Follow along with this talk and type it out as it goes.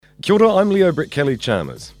Kia ora, I'm Leo Brett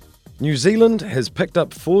Kelly-Chalmers. New Zealand has picked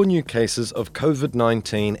up 4 new cases of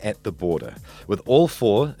COVID-19 at the border, with all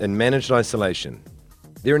 4 in managed isolation.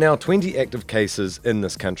 There are now 20 active cases in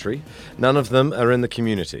this country. None of them are in the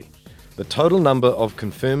community. The total number of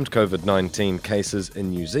confirmed COVID-19 cases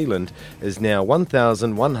in New Zealand is now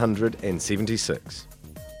 1,176.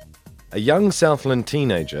 A young Southland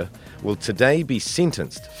teenager will today be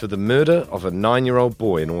sentenced for the murder of a 9-year-old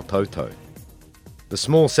boy in Ōtauto. The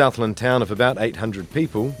small Southland town of about 800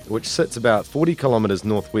 people, which sits about 40 kilometres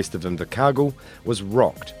northwest of Invercargill, was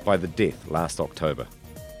rocked by the death last October.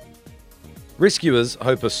 Rescuers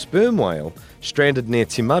hope a sperm whale stranded near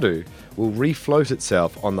Timaru will refloat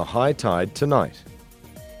itself on the high tide tonight.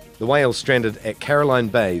 The whale stranded at Caroline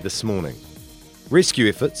Bay this morning. Rescue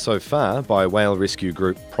efforts so far by whale rescue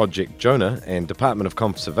group Project Jonah and Department of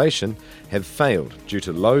Conservation have failed due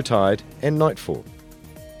to low tide and nightfall.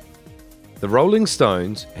 The Rolling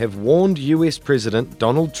Stones have warned US President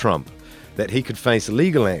Donald Trump that he could face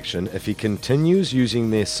legal action if he continues using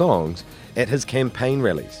their songs at his campaign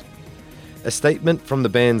rallies. A statement from the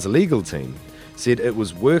band's legal team said it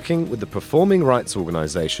was working with the performing rights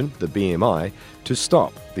organisation, the BMI, to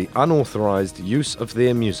stop the unauthorised use of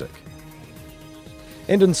their music.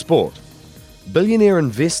 And in sport, billionaire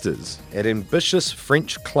investors at ambitious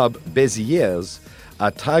French club Béziers are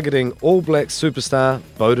targeting All Blacks superstar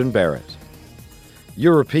Beauden Barrett.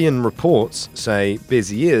 European reports say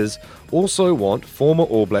Béziers also want former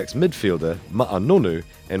All Blacks midfielder Ma'anonu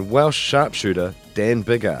and Welsh sharpshooter Dan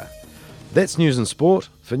Biggar. That's news and sport.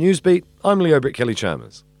 For Newsbeat, I'm Leo Brett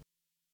Kelly-Chalmers.